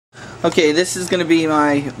Okay, this is going to be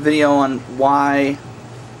my video on why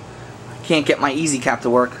I can't get my easycap to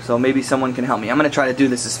work, so maybe someone can help me. I'm going to try to do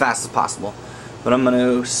this as fast as possible, but I'm going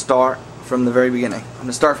to start from the very beginning. I'm going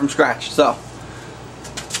to start from scratch. So,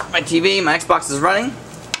 my TV, my Xbox is running.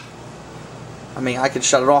 I mean, I could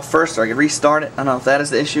shut it off first, or I could restart it. I don't know if that is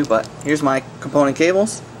the issue, but here's my component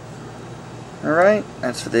cables. Alright,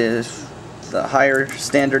 that's for the higher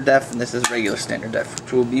standard def, and this is regular standard def,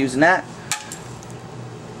 which we'll be using that.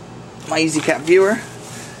 My easycap viewer,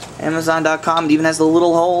 Amazon.com. It even has the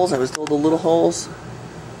little holes. I was told the little holes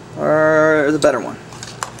are the better one.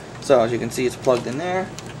 So as you can see, it's plugged in there.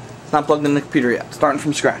 It's not plugged in the computer yet. Starting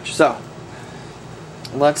from scratch. So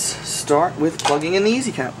let's start with plugging in the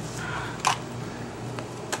easycap.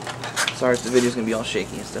 Sorry if the video's gonna be all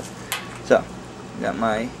shaky and stuff. So got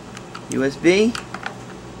my USB.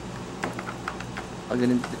 Plug it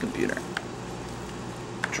into the computer.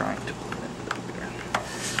 I'm trying to plug it into the computer.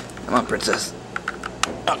 Come on, princess.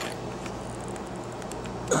 Okay.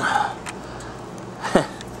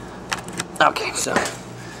 Okay, so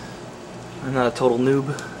I'm not a total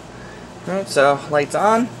noob. Alright, so lights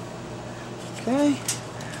on. Okay.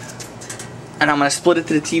 And I'm going to split it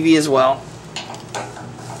to the TV as well.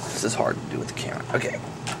 This is hard to do with the camera. Okay.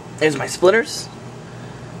 There's my splitters.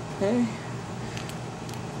 Okay.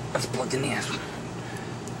 Let's plug in the ass.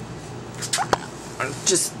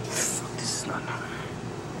 Just, fuck, this is not.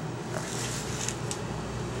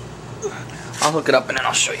 I'll hook it up and then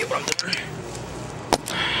I'll show you what I'm doing.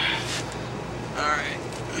 Alright.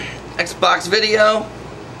 Xbox video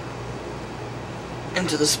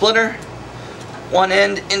into the splitter. One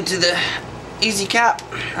end into the easycap.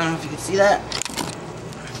 I don't know if you can see that.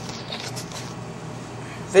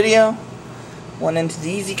 Video. One end to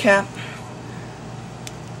the easycap.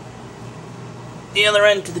 The other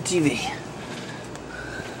end to the TV.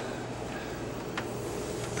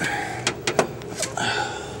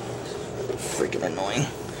 Freaking annoying.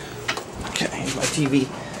 Okay, here's my TV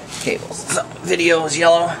cables. So, video is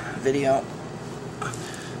yellow. Video.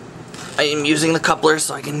 I am using the coupler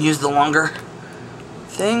so I can use the longer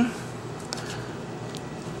thing.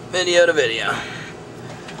 Video to video.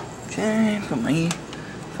 Okay, put my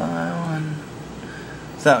file on.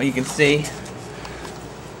 So you can see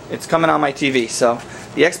it's coming on my TV. So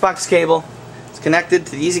the Xbox cable is connected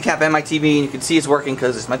to the easycap and my TV, and you can see it's working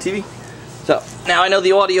because it's my TV. So now I know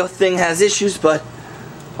the audio thing has issues, but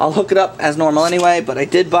I'll hook it up as normal anyway. But I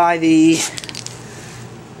did buy the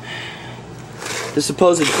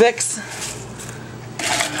supposed fix.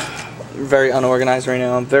 I'm very unorganized right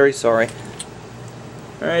now. I'm very sorry.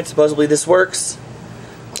 Alright, supposedly this works.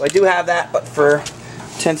 So I do have that, but for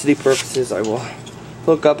intensity purposes I will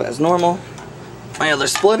hook up as normal my other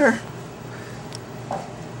splitter.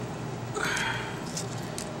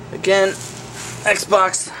 Again,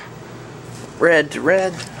 Xbox red to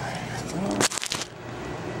red.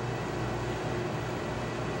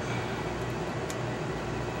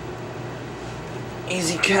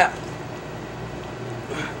 Easycap.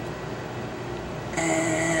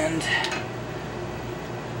 And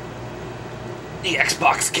the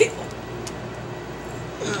Xbox cable.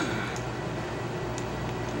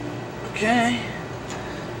 Okay.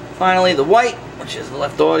 Finally the white, which is the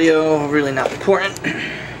left audio, really not important.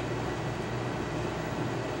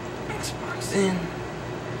 Xbox in.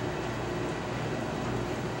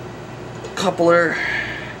 Coupler.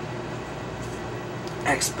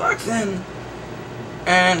 Xbox in.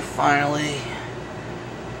 And finally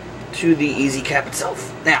to the easycap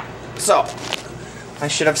itself. Now, so I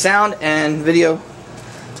should have sound and video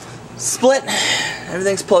split.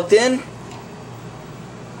 Everything's plugged in.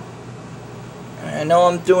 I know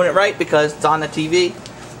I'm doing it right because it's on the TV.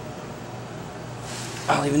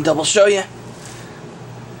 I'll even double show you.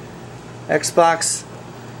 Xbox,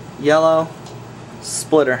 yellow,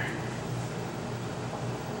 splitter,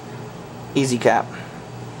 easycap,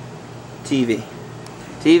 TV,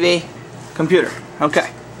 TV, computer.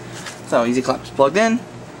 Okay, so easycap's plugged in.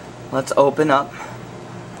 Let's open up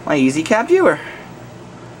my easycap viewer.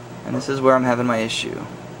 And this is where I'm having my issue.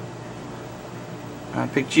 I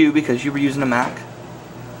picked you because you were using a Mac.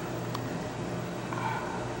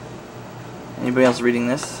 Anybody else reading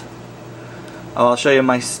this? Oh, I'll show you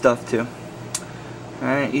my stuff too.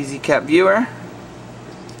 Alright, easycap viewer.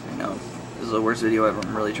 I know, this is the worst video ever.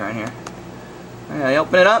 I'm really trying here. Alright, I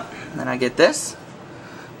open it up, and I get this.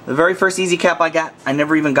 The very first easycap I got, I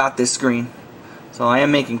never even got this screen. So I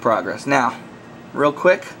am making progress. Now, real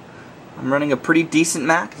quick, I'm running a pretty decent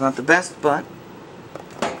Mac. It's not the best, but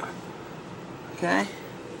okay.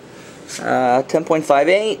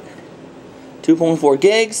 10.58, 2.4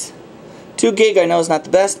 gigs. 2 gig I know is not the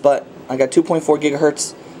best, but I got 2.4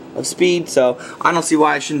 gigahertz of speed, so I don't see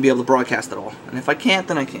why I shouldn't be able to broadcast at all. And if I can't,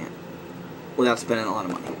 then I can't, without spending a lot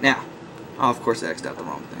of money. Now, oh, of course I X'd out the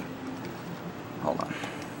wrong thing. Hold on.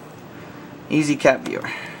 easycap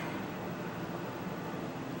viewer.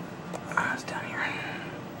 Ah, it's down here.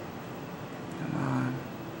 Come on.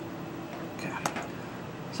 Okay.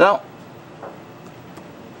 So,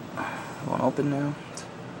 it won't open now.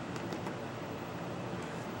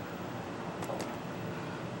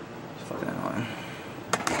 It's fucking annoying.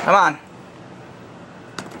 Come on.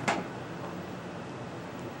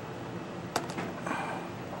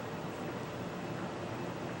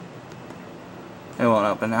 It won't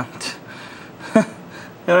open now. You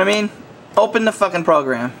know what I mean? Open the fucking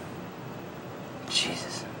program.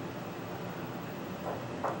 Jesus.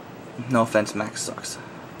 No offense, Mac sucks.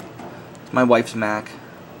 It's my wife's Mac.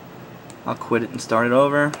 I'll quit it and start it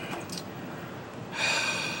over.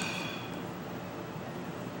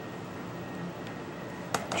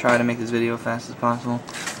 Try to make this video as fast as possible.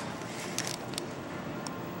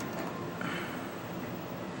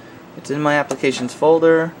 It's in my applications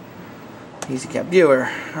folder. easycap viewer.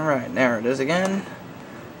 Alright, there it is again.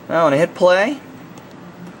 Now when I hit play,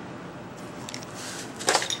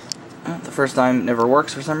 the first time it never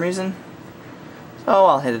works for some reason. So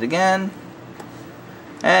I'll hit it again.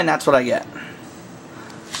 And that's what I get.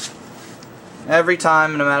 Every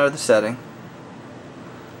time, no matter the setting.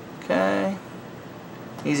 Okay.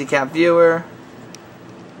 easycap viewer.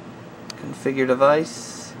 Configure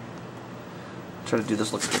device. Try to do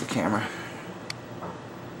this looking through the camera.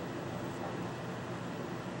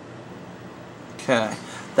 Okay.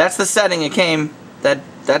 That's the setting it came.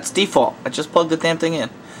 That's default. I just plugged the damn thing in.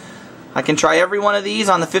 I can try every one of these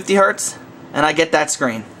on the 50 Hertz and I get that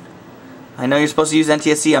screen. I know you're supposed to use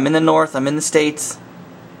NTSC. I'm in the north. I'm in the States.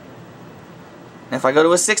 And if I go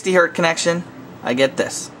to a 60 Hertz connection, I get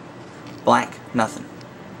this. Blank. Nothing.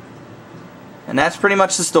 And that's pretty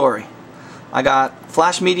much the story. I got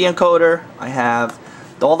flash media encoder. I have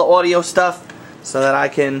all the audio stuff so that I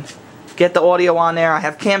can get the audio on there. I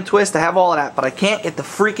have cam twist. I have all of that. But I can't get the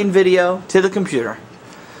freaking video to the computer.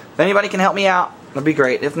 If anybody can help me out, that'd be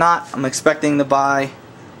great. If not, I'm expecting to buy,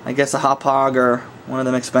 I guess, a Hop Hog or one of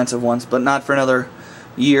them expensive ones, but not for another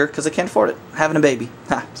year because I can't afford it. Having a baby.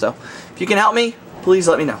 So, if you can help me, please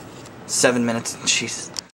let me know. 7 minutes. Jesus.